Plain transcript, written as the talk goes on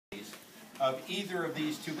of either of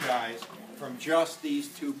these two guys from just these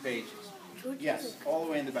 2 pages? Yes, all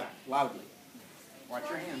the way in the back, loudly. Watch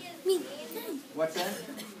your hands. Me. What's that?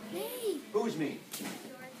 Me. Who's me?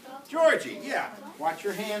 Georgie, yeah. Watch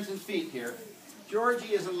your hands and feet here.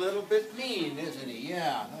 Georgie is a little bit mean, isn't he?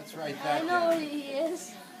 Yeah, let's write that I know down. he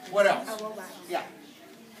is. What else? Yeah.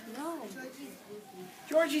 No.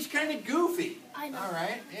 Georgie's kind of goofy. I know. All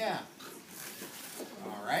right, yeah.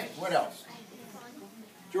 All right, what else?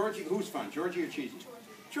 Georgie, who's fun, Georgie or Cheesie?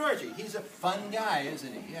 Georgie, he's a fun guy,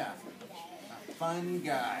 isn't he? Yeah. A fun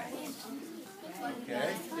guy.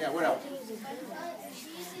 Okay, yeah, what else?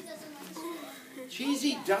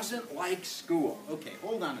 Cheesie doesn't like school. Okay,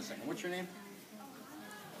 hold on a second. What's your name?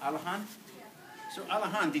 Alahan? So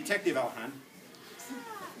Alahan, Detective Alahan,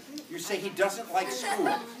 you say he doesn't like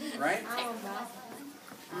school, right?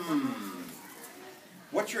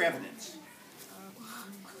 What's your evidence?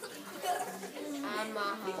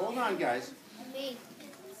 Hold on, guys. Me.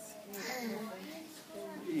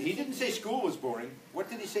 He didn't say school was boring. What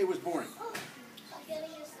did he say was boring?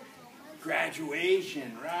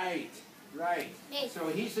 Graduation, right, right. So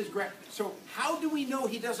he says, so how do we know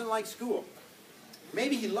he doesn't like school?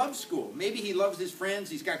 Maybe he loves school. Maybe he loves his friends.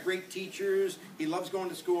 He's got great teachers. He loves going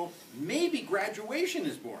to school. Maybe graduation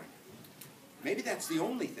is boring. Maybe that's the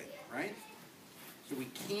only thing, right? So we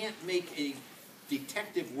can't make a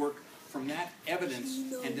detective work from that evidence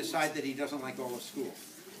and decide that he doesn't like all of school.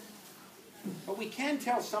 But we can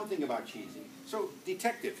tell something about Cheesie. So,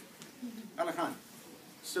 detective, Alakhan,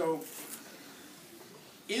 so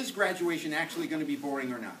is graduation actually going to be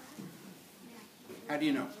boring or not? How do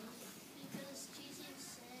you know?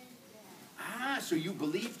 Ah, so you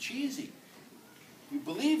believe Cheesie. You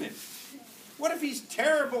believe him. What if he's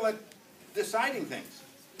terrible at deciding things?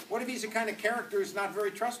 What if he's the kind of character who's not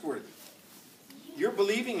very trustworthy? You're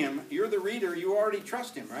believing him, you're the reader, you already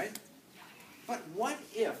trust him, right? But what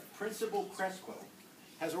if Principal Crespo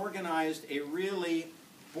has organized a really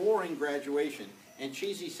boring graduation and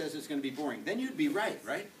Cheesie says it's going to be boring? Then you'd be right,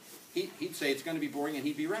 right? He'd say it's going to be boring and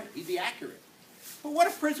he'd be right. He'd be accurate. But what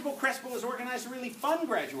if Principal Crespo has organized a really fun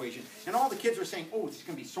graduation and all the kids are saying, oh, it's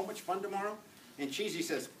going to be so much fun tomorrow? And Cheesie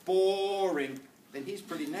says, boring. Then he's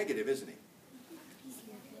pretty negative, isn't he?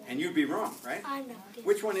 And you'd be wrong, right? I know.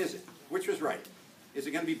 Which one is it? Which was right? Is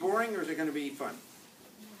it going to be boring or is it going to be fun?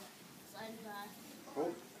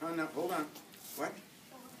 Hold on. What?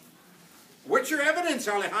 What's your evidence,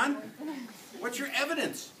 Alejan? What's your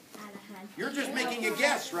evidence? You're just making a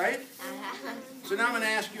guess, right? So now I'm going to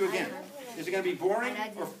ask you again. Is it going to be boring?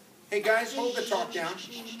 Or, hey guys, hold the talk down.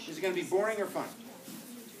 Is it going to be boring or fun?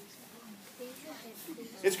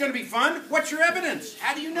 It's going to be fun? What's your evidence?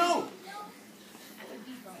 How do you know?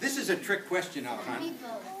 This is a trick question, Alejan.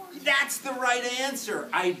 That's the right answer.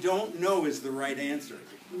 I don't know is the right answer.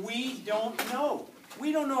 We don't know.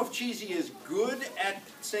 We don't know if Cheesie is good at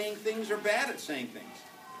saying things or bad at saying things.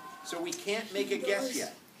 So we can't make a guess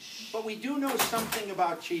yet. But we do know something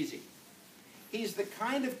about Cheesie. He's the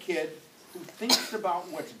kind of kid who thinks about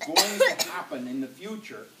what's going to happen in the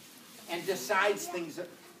future and decides things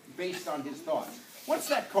based on his thoughts. What's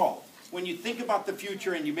that called? When you think about the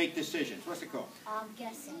future and you make decisions. What's it called?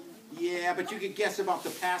 Guessing. Yeah, but you could guess about the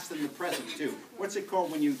past and the present too. What's it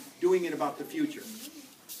called when you're doing it about the future?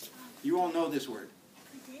 You all know this word.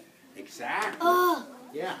 Exactly. Oh.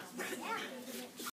 Yeah.